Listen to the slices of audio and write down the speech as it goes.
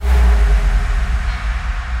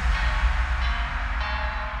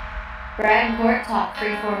Brad and Court talk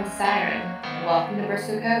freeform siren. Welcome to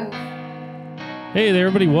Bristol Cove. Hey there,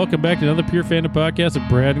 everybody. Welcome back to another Pure Fandom podcast of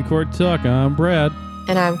Brad and Court Talk. I'm Brad.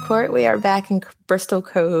 And I'm Court. We are back in Bristol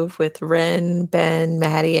Cove with Ren, Ben,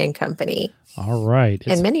 Maddie, and company. All right.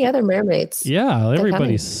 And many other mermaids. Yeah,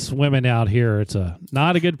 everybody's swimming out here. It's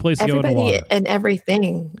not a good place to go in the water. Everybody and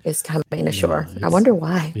everything is coming ashore. I wonder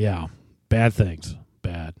why. Yeah, bad things.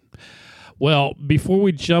 Bad. Well, before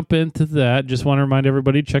we jump into that, just want to remind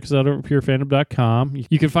everybody, check us out over at purefandom.com.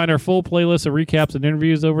 You can find our full playlist of recaps and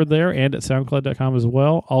interviews over there and at soundcloud.com as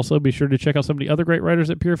well. Also, be sure to check out some of the other great writers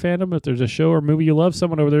at Pure Fandom. If there's a show or movie you love,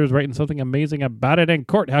 someone over there is writing something amazing about it. And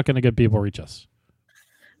Court, how can the good people reach us?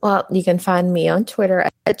 Well, you can find me on Twitter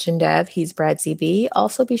at Jindev. He's Brad CB.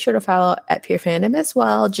 Also, be sure to follow at Pure Fandom as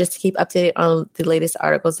well, just to keep updated on the latest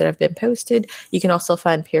articles that have been posted. You can also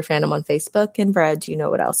find Pure Fandom on Facebook. And Brad, do you know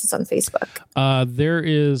what else is on Facebook? There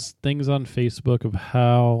is things on Facebook of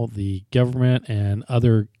how the government and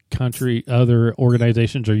other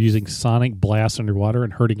organizations are using sonic blasts underwater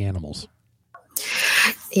and hurting animals.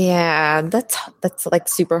 Yeah, that's like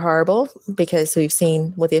super horrible because we've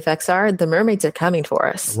seen what the effects are. The mermaids are coming for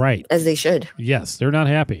us. Right. As they should. Yes, they're not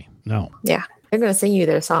happy. No. Yeah. They're going to sing you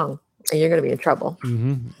their song and you're going to be in trouble.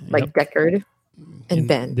 Mm-hmm. Like Deckard and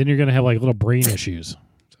Ben. Then you're going to have like little brain issues.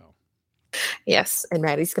 So. Yes. And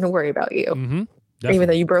Maddie's going to worry about you. Mm-hmm. Even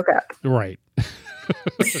though you broke up. Right.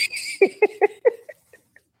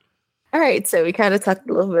 All right, so we kind of talked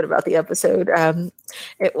a little bit about the episode.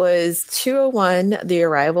 It was 2:01, the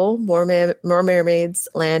arrival. More mermaids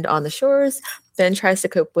land on the shores. Ben tries to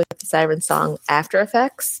cope with the siren song After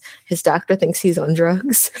Effects. His doctor thinks he's on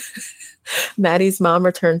drugs. Maddie's mom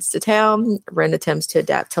returns to town. Ren attempts to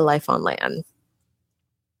adapt to life on land.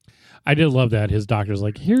 I did love that. His doctor's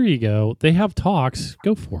like, here you go. They have talks.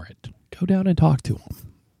 Go for it. Go down and talk to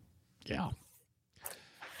them. Yeah.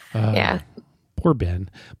 Yeah. Poor Ben.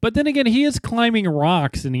 But then again, he is climbing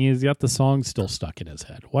rocks and he's got the song still stuck in his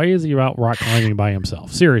head. Why is he out rock climbing by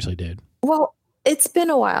himself? Seriously, dude. Well, it's been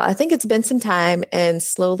a while. I think it's been some time, and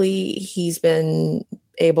slowly he's been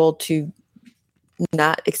able to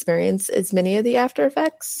not experience as many of the after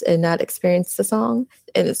effects and not experience the song.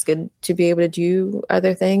 And it's good to be able to do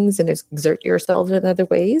other things and exert yourself in other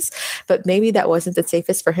ways. But maybe that wasn't the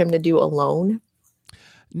safest for him to do alone.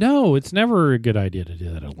 No, it's never a good idea to do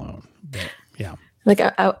that alone. But, yeah. Like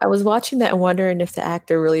I was watching that and wondering if the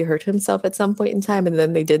actor really hurt himself at some point in time, and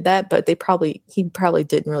then they did that, but he probably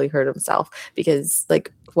didn't really hurt himself because,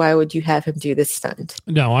 like, why would you have him do this stunt?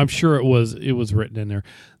 No, I'm sure it was written in there.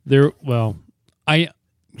 There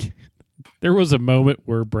was a moment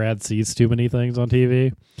where Brad sees too many things on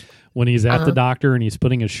TV when he's at the doctor and he's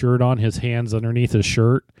putting his shirt on, his hands underneath his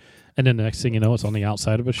shirt, and then the next thing you know, it's on the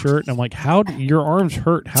outside of his shirt, and I'm like, your arms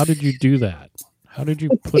hurt? How did you do that? How did you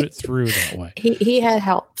put it through that way? He had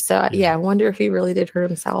help. So, yeah, I wonder if he really did hurt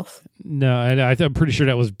himself. No, I'm pretty sure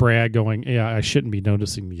that was Brad going, yeah, I shouldn't be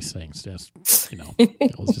noticing these things. Just,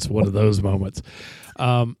 it was just one of those moments.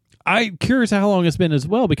 I'm curious how long it's been as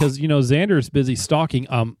well because, Xander's busy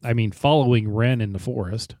following Ren in the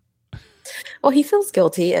forest. Well, he feels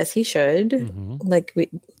guilty, as he should. Mm-hmm. Like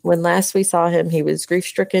when last we saw him, he was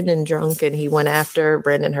grief-stricken and drunk, and he went after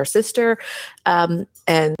Ren and her sister, and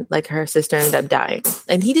like her sister ended up dying.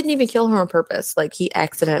 And he didn't even kill her on purpose; like he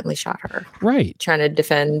accidentally shot her, right, trying to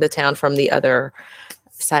defend the town from the other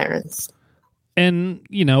sirens. And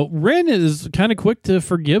Ren is kind of quick to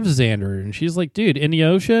forgive Xander, and she's like, "Dude, in the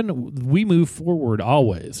ocean, we move forward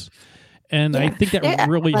always." And I think that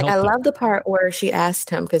really helped. I love the part where she asked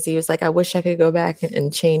him because he was like, I wish I could go back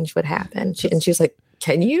and change what happened. And she was like,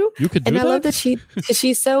 can you? You could do that? I love that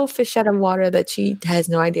she's so fish out of water that she has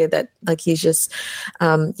no idea that like he's just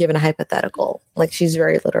given a hypothetical. Like she's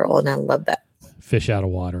very literal, and I love that. Fish out of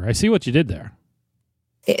water. I see what you did there.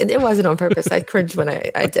 It wasn't on purpose. I cringed when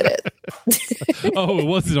I did it. Oh, it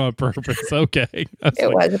wasn't on purpose. Okay.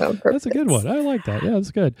 It wasn't on purpose. That's a good one. I like that. Yeah,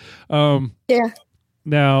 that's good. Yeah.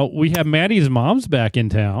 Now, we have Maddie's mom's back in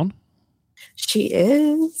town. She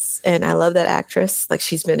is. And I love that actress. Like,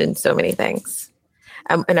 she's been in so many things.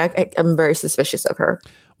 I'm very suspicious of her.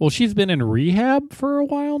 Well, she's been in rehab for a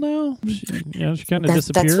while now. She kind of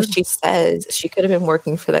disappeared. That's what she says. She could have been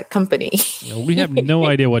working for that company. We have no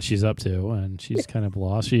idea what she's up to, and she's kind of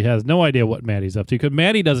lost. She has no idea what Maddie's up to because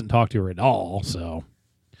Maddie doesn't talk to her at all. So,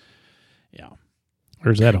 yeah.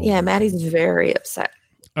 Where's that? Yeah, Maddie's very upset.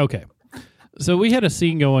 Okay. So we had a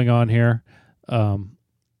scene going on here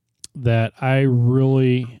that I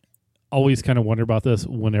really always kind of wonder about this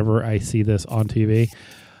whenever I see this on TV.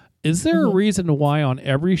 Is there a reason why on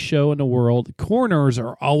every show in the world, coroners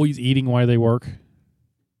are always eating while they work?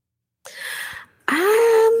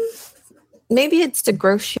 maybe it's to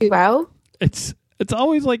gross you out. It's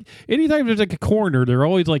always like anytime there's like a coroner, they're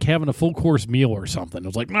always like having a full course meal or something.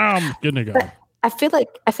 It's like, no, I'm gonna go. I feel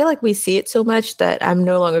like we see it so much that I'm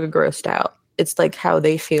no longer grossed out. It's like how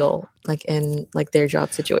they feel like in like their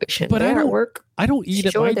job situation. But They're at work. I don't eat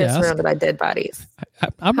at Sure, my they're desk. surrounded by dead bodies.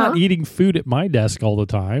 I'm not eating food at my desk all the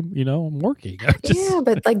time. You know, I'm working. Yeah,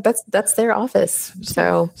 but like that's their office.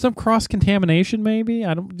 So some cross contamination, maybe.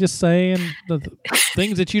 I'm just saying the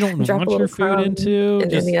things that you don't drop want a your little food crumb into. in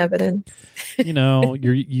Just, the evidence. you know,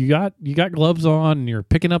 you got gloves on and you're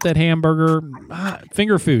picking up that hamburger.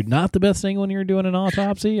 Finger food, not the best thing when you're doing an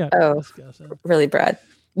autopsy. Really, Brad?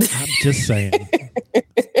 I'm just saying.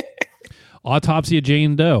 Autopsy of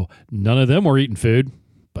Jane Doe. None of them were eating food,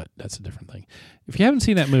 but that's a different thing. If you haven't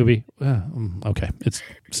seen that movie, okay,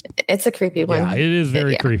 It's a creepy one. yeah, it is a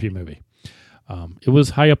very creepy movie. It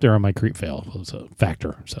was high up there on my creep fail. It was a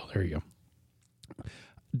factor. So there you go.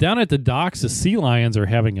 Down at the docks, the sea lions are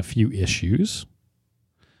having a few issues.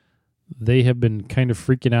 They have been kind of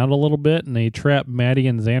freaking out a little bit, and they trap Maddie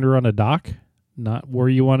and Xander on a dock, not where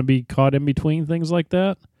you want to be caught in between, things like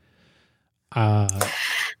that.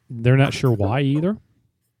 They're not sure why either.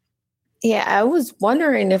 Yeah, I was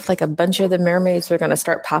wondering if like a bunch of the mermaids were going to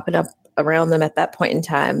start popping up around them at that point in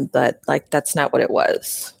time, but like that's not what it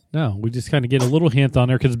was. No, we just kind of get a little hint on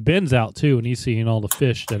there because Ben's out too, and he's seeing all the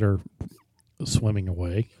fish that are swimming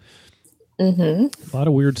away. Mm-hmm. A lot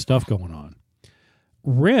of weird stuff going on.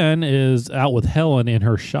 Ren is out with Helen in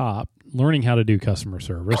her shop, learning how to do customer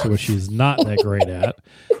service, which she's not that great at.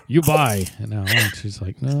 You buy. And she's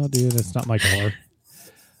like, no, dude, that's not my color.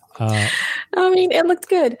 I mean, it looked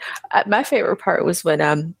good. My favorite part was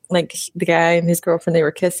when like the guy and his girlfriend, they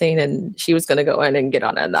were kissing and she was going to go in and get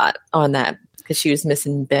on that because she was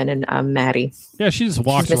missing Ben and Maddie. Yeah, she just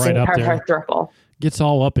walks right up there. Her throuple. Gets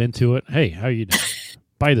all up into it. Hey, how you doing?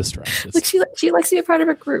 Buy this dress. Like she likes to be a part of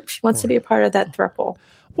a group. She wants to be a part of that throuple.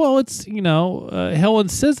 Well, it's, Helen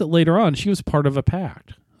says it later on. She was part of a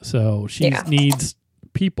pact. So she needs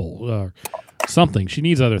people, something. She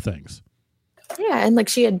needs other things. Yeah, and like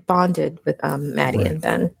she had bonded with Maddie and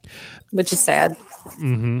Ben, which is sad.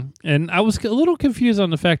 Mm-hmm. And I was a little confused on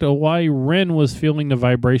the fact of why Ren was feeling the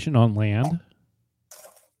vibration on land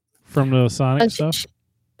from the sonic stuff.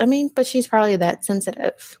 But she's probably that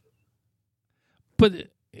sensitive. But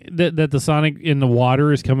that the sonic in the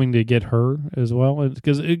water is coming to get her as well,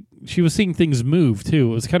 because she was seeing things move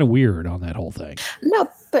too. It was kind of weird on that whole thing. No,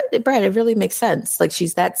 but Brad, it really makes sense. Like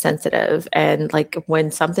she's that sensitive, and like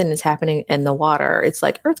when something is happening in the water, it's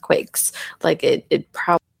like earthquakes. Like it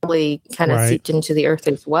probably kind of seeped into the earth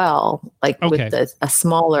as well. Like with a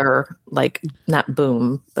smaller, like not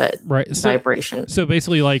boom, but vibration. So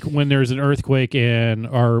basically, like when there's an earthquake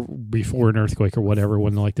or before an earthquake or whatever,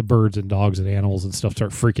 when like the birds and dogs and animals and stuff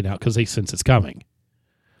start freaking out because they sense it's coming.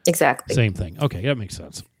 Exactly. Same thing. Okay, that makes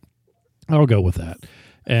sense. I'll go with that.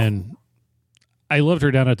 And I loved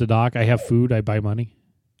her down at the dock. I have food. I buy money.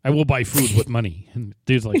 I will buy food with money. And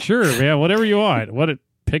dude's like, sure, man, whatever you want.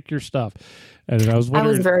 Pick your stuff. And I was wondering.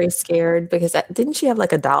 I was very scared because didn't she have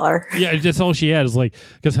like $1? Yeah, that's all she had is like,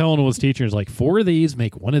 because Helen was teaching us like 4 of these,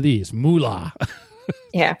 make 1 of these. Moolah.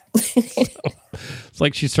 Yeah. It's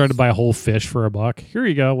like she's trying to buy a whole fish for $1. Here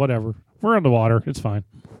you go. Whatever. We're on the water. It's fine.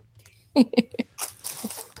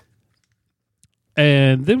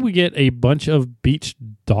 And then we get a bunch of beach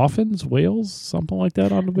dolphins, whales, something like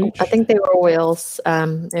that on the beach. I think they were whales.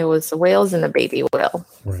 It was whales and a baby whale.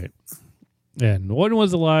 Right. And one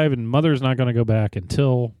was alive, and mother's not going to go back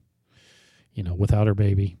until, without her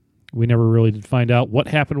baby. We never really did find out what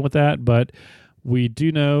happened with that, but we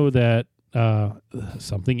do know that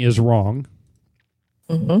something is wrong,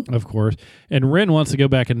 of course. And Ren wants to go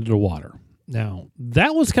back into the water. Now,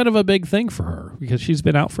 that was kind of a big thing for her because she's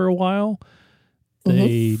been out for a while.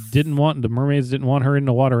 The mermaids didn't want her in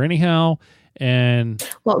the water anyhow. And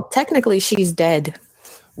well, technically she's dead.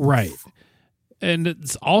 Right. And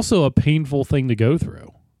it's also a painful thing to go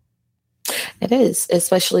through. It is,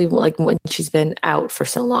 especially like when she's been out for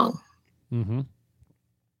so long. Mm-hmm.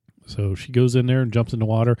 So she goes in there and jumps in the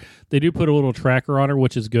water. They do put a little tracker on her,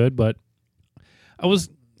 which is good, but that was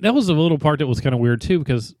a little part that was kind of weird too,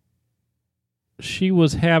 because she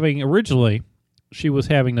was having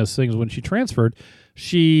those things when she transferred.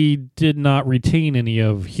 She did not retain any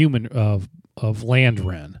of land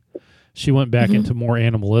Ren. She went back into more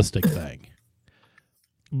animalistic thing.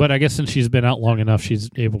 But I guess since she's been out long enough, she's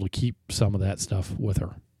able to keep some of that stuff with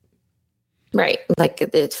her. Right. Like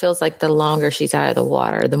it feels like the longer she's out of the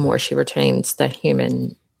water, the more she retains the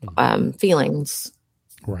human feelings.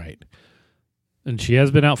 Right. And she has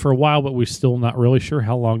been out for a while, but we're still not really sure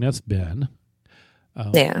how long that's been.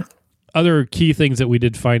 Yeah. other key things that we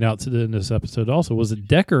did find out in this episode also was that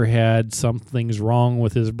Decker had some things wrong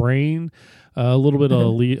with his brain, a little bit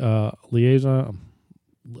of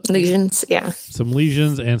Lesions, yeah. Some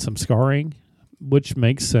lesions and some scarring, which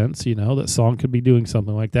makes sense. That song could be doing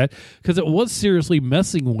something like that because it was seriously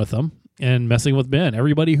messing with him and messing with Ben.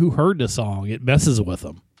 Everybody who heard the song, it messes with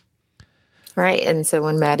them. Right. And so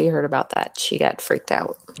when Maddie heard about that, she got freaked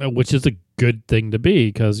out. Which is a good thing to be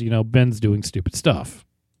because, Ben's doing stupid stuff.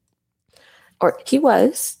 Or he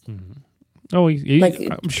was. Mm-hmm. Oh,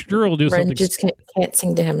 I'm sure he'll do Ren something. Just can't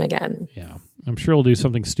sing to him again. Yeah. I'm sure he'll do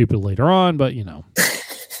something stupid later on, but,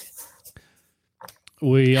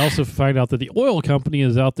 We also find out that the oil company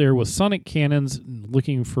is out there with sonic cannons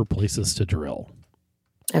looking for places to drill.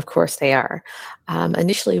 Of course they are.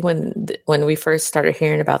 Initially, when we first started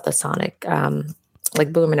hearing about the sonic boom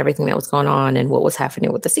and everything that was going on and what was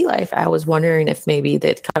happening with the sea life, I was wondering if maybe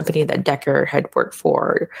the company that Decker had worked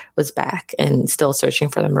for was back and still searching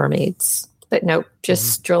for the mermaids. But nope,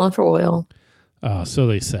 just drilling for oil. So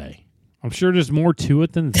they say. I'm sure there's more to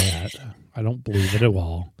it than that. I don't believe it at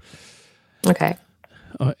all. Okay.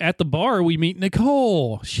 At the bar, we meet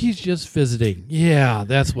Nicole. She's just visiting. Yeah,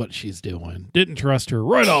 that's what she's doing. Didn't trust her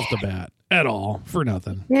right off the bat at all for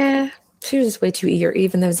nothing. Yeah, she was way too eager,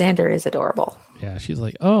 even though Xander is adorable. Yeah, she's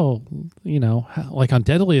like, oh, like on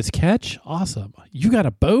Deadliest Catch? Awesome. You got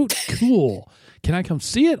a boat? Cool. Can I come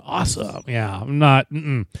see it? Awesome. Yeah, I'm not.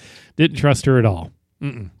 Didn't trust her at all.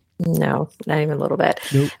 No, not even a little bit.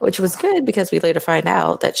 Nope. Which was good because we later find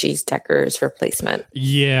out that she's Decker's replacement.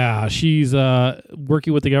 Yeah, she's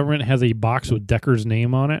working with the government, has a box with Decker's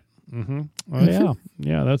name on it. Mm-hmm. Oh, yeah.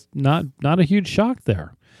 Yeah, that's not a huge shock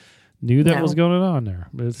there. Knew that was going on there.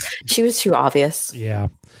 But she was too obvious. Yeah.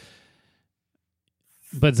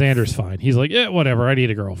 But Xander's fine. He's like, yeah, whatever. I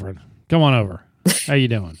need a girlfriend. Come on over. How you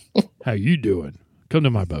doing? How you doing? Come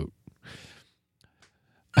to my boat.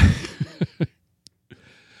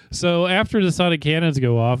 So after the sonic cannons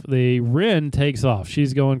go off, the Ren takes off.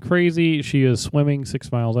 She's going crazy. She is swimming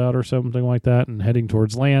 6 miles out or something like that and heading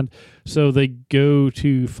towards land. So they go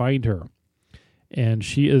to find her. And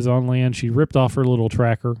she is on land. She ripped off her little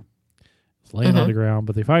tracker. It's laying on the ground.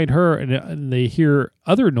 But they find her and they hear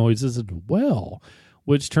other noises as well,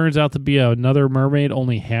 which turns out to be another mermaid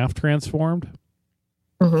only half transformed.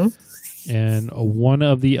 And one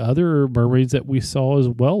of the other mermaids that we saw as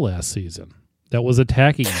well last season. That was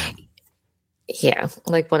attacking them. Yeah,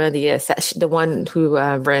 like one of the one who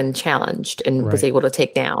Ren challenged and was able to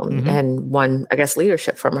take down and won, I guess,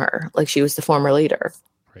 leadership from her. Like she was the former leader.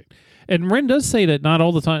 Right. And Ren does say that not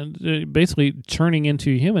all the time, basically turning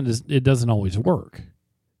into human, it doesn't always work.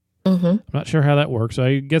 I'm not sure how that works.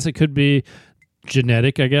 I guess it could be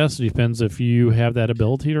genetic, I guess. It depends if you have that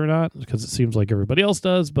ability or not, because it seems like everybody else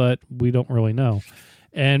does, but we don't really know.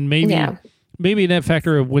 And maybe that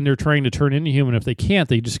factor of when they're trying to turn into human, if they can't,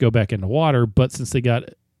 they just go back into water. But since they got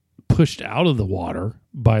pushed out of the water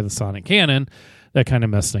by the sonic cannon, that kind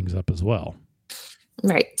of messed things up as well.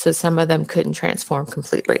 Right. So some of them couldn't transform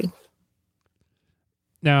completely.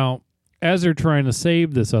 Now, as they're trying to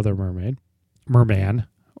save this other merman,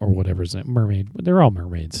 or whatever his name, mermaid, they're all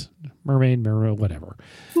mermaids. Mermaid, whatever.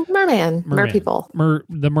 Merman. Merpeople.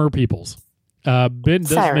 The merpeoples. Ben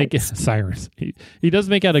does make it sirens. He does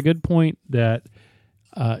make out a good point that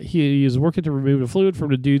he is working to remove the fluid from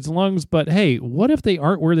the dude's lungs, but hey, what if they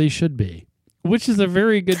aren't where they should be? Which is a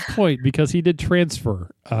very good point because he did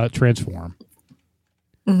transform.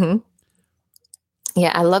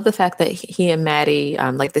 Yeah, I love the fact that he and Maddie,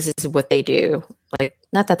 this is what they do. Like,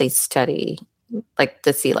 not that they study like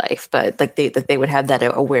the sea life, but like they would have that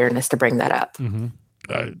awareness to bring that up.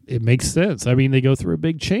 It makes sense. I mean, they go through a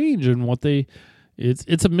big change in what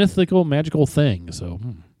it's a mythical, magical thing. So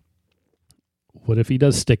what if he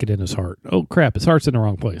does stick it in his heart? Oh, crap. His heart's in the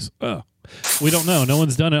wrong place. We don't know. No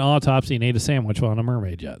one's done an autopsy and ate a sandwich on a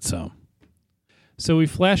mermaid yet. So we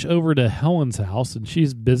flash over to Helen's house, and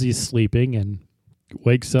she's busy sleeping and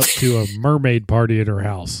wakes up to a mermaid party at her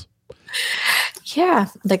house. Yeah.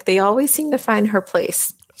 Like they always seem to find her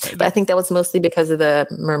place. But I think that was mostly because of the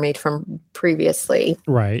mermaid from previously.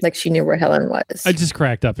 Right. Like she knew where Helen was. I just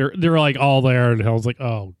cracked up. They're like all there, and Helen's like,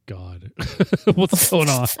 oh, God. What's going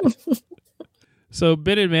on? So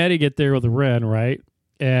Ben and Maddie get there with Ren, right?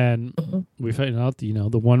 And we find out, the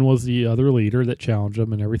one was the other leader that challenged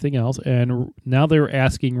them and everything else. And now they're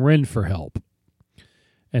asking Ren for help.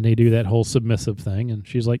 And they do that whole submissive thing. And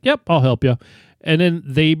she's like, yep, I'll help you. And then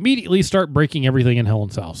they immediately start breaking everything in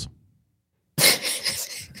Helen's house.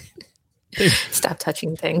 Stop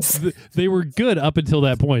touching things. They were good up until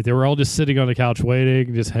that point. They were all just sitting on the couch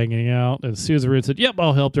waiting, just hanging out. And as soon as Ren said, yep,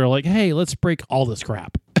 I'll help, they're like, hey, let's break all this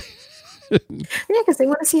crap. because they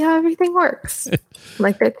want to see how everything works.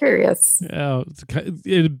 Like they're curious. Yeah,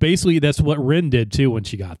 basically that's what Ren did too when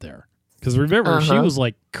she got there. Because remember, she was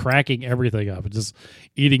like cracking everything up and just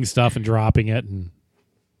eating stuff and dropping it and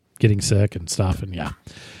getting sick and stuff. And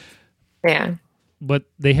yeah. But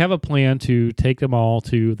they have a plan to take them all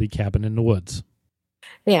to the cabin in the woods.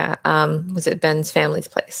 Yeah. Was it Ben's family's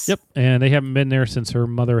place? Yep. And they haven't been there since her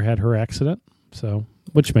mother had her accident. So,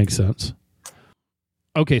 which makes sense.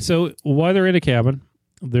 Okay. So while they're in a cabin,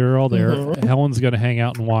 they're all there. Mm-hmm. Helen's going to hang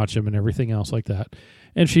out and watch them and everything else like that.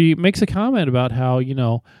 And she makes a comment about how,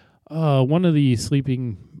 one of the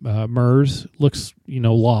sleeping Murs looks,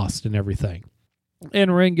 lost and everything.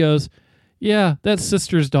 And Ren goes, yeah, that's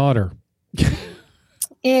sister's daughter.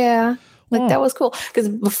 Yeah. That was cool. Because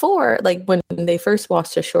before, when they first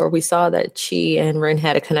walked ashore, we saw that she and Ren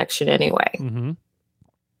had a connection anyway. Mm-hmm.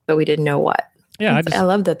 But we didn't know what. Yeah. I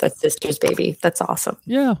love that that's sister's baby. That's awesome.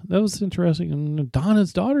 Yeah, that was interesting. And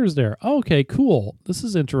Donna's daughter's there. Okay, cool. This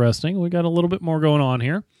is interesting. We got a little bit more going on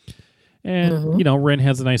here. And, Ren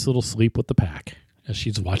has a nice little sleep with the pack as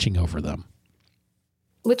she's watching over them.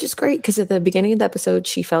 Which is great because at the beginning of the episode,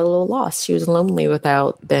 she felt a little lost. She was lonely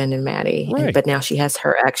without Ben and Maddie. Right. But now she has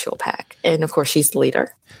her actual pack. And, of course, she's the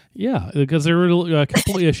leader. Yeah, because there were a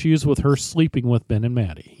couple of issues with her sleeping with Ben and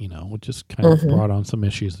Maddie, which just kind of brought on some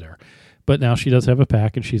issues there. But now she does have a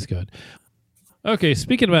pack and she's good. Okay,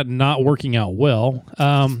 speaking about not working out well,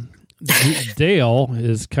 Dale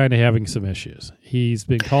is kind of having some issues. He's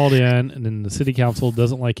been called in, and then the city council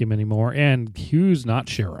doesn't like him anymore. And Hugh's not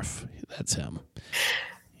sheriff. That's him.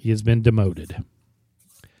 He has been demoted.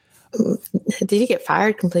 Did he get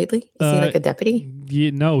fired completely? Is he like a deputy?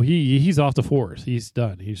 No, he's off the force. He's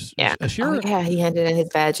done. He's a sheriff. Oh, yeah, he handed in his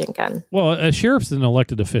badge and gun. Well, a sheriff's an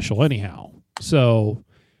elected official anyhow. So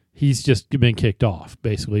he's just been kicked off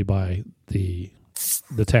basically by the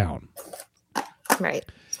town. Right.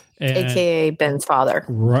 AKA Ben's father.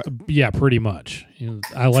 Right, yeah, pretty much.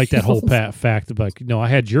 I like that whole fact of I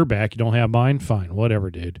had your back. You don't have mine. Fine. Whatever,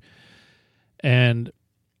 dude. And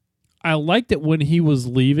I liked it when he was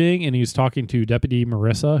leaving and he was talking to Deputy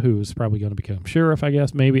Marissa, who's probably going to become sheriff, I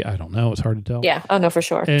guess. Maybe. I don't know. It's hard to tell. Yeah. Oh, no, for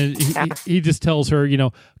sure. And he just tells her,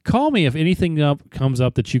 call me if anything comes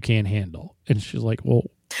up that you can't handle. And she's like, well.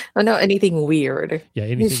 Oh, no, anything weird. Yeah.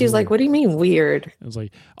 Anything She's weird. Like, what do you mean weird? I was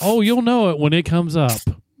like, oh, you'll know it when it comes up.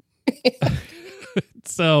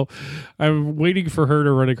 So I'm waiting for her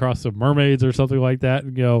to run across some mermaids or something like that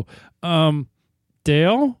and go,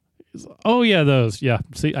 Dale? Oh, yeah, those. Yeah.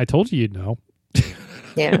 See, I told you you'd know.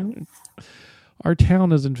 Yeah. Our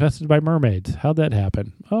town is infested by mermaids. How'd that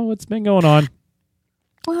happen? Oh, it's been going on.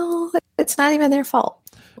 Well, it's not even their fault.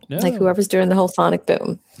 No. Like whoever's doing the whole sonic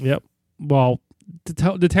boom. Yep. Well,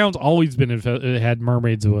 the town's always been had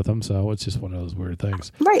mermaids with them, so it's just one of those weird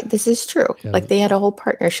things. Right. This is true. Yeah. Like they had a whole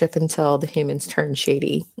partnership until the humans turned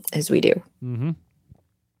shady, as we do. Mm-hmm.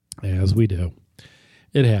 As we do.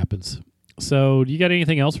 It happens. So, do you got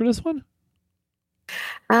anything else for this one?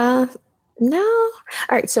 No.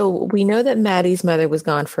 All right. So we know that Maddie's mother was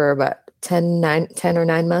gone for about 10 or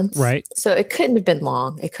 9 months. Right. So it couldn't have been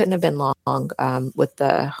long. It couldn't have been long with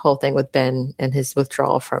the whole thing with Ben and his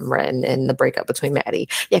withdrawal from Ren and the breakup between Maddie.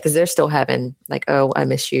 Yeah, because they're still having like, oh, I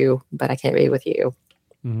miss you, but I can't be with you.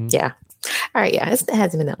 Mm-hmm. Yeah. All right. Yeah. It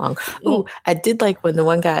hasn't been that long. Ooh, I did like when the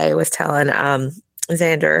one guy was telling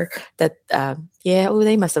Xander that,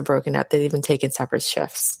 they must have broken up. They've even taken separate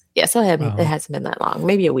shifts. Yeah, so it hasn't been that long.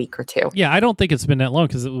 Maybe a week or two. Yeah, I don't think it's been that long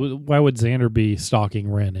because why would Xander be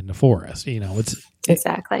stalking Ren in the forest? It's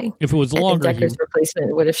exactly. If it was longer, and Decker's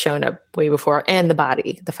replacement would have shown up way before, and the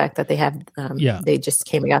body. The fact that they have, they just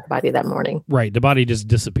came and got the body that morning. Right, the body just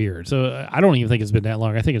disappeared. So I don't even think it's been that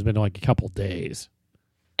long. I think it's been like a couple days.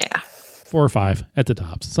 Yeah, 4 or 5 at the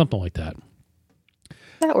tops, something like that.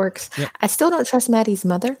 That works. Yep. I still don't trust Maddie's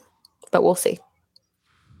mother, but we'll see.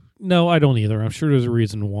 No, I don't either. I'm sure there's a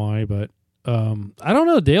reason why, but I don't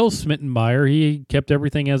know. Dale's smitten by her. He kept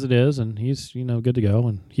everything as it is, and he's good to go.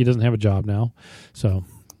 And he doesn't have a job now, so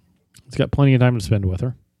he's got plenty of time to spend with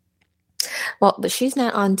her. Well, but she's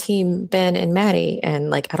not on team Ben and Maddie,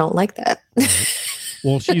 and I don't like that. Right.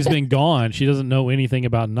 Well, she's been gone. She doesn't know anything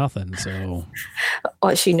about nothing. So,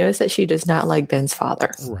 well, she knows that she does not like Ben's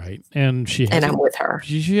father, right? And I'm with her.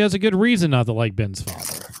 She has a good reason not to like Ben's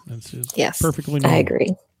father. That's just perfectly normal. I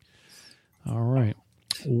agree. All right.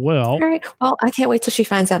 Well. All right. Well, I can't wait till she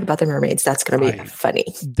finds out about the mermaids. That's going to be funny.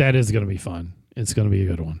 That is going to be fun. It's going to be a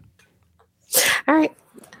good one. All right.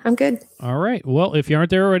 I'm good. All right. Well, if you aren't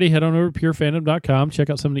there already, head on over to purefandom.com. Check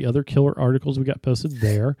out some of the other killer articles we got posted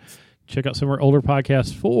there. check out some of our older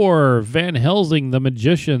podcasts for Van Helsing, The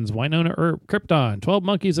Magicians, Winona Earp, Krypton, 12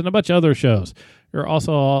 Monkeys, and a bunch of other shows. There are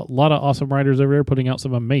also a lot of awesome writers over there putting out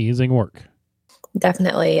some amazing work.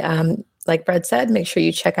 Definitely. Like Brad said, make sure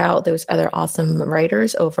you check out those other awesome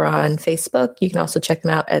writers over on Facebook. You can also check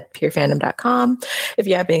them out at purefandom.com. If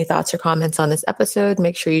you have any thoughts or comments on this episode,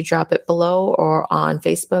 make sure you drop it below or on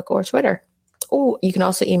Facebook or Twitter. Oh, you can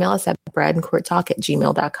also email us at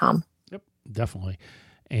bradandcourttalk@gmail.com. Yep, definitely.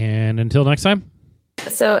 And until next time.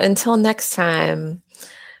 So until next time,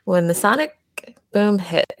 when the sonic boom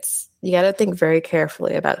hits, you got to think very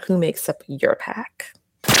carefully about who makes up your pack.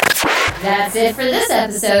 That's it for this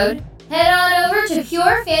episode. Head on over to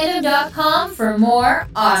purefandom.com for more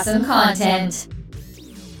awesome content.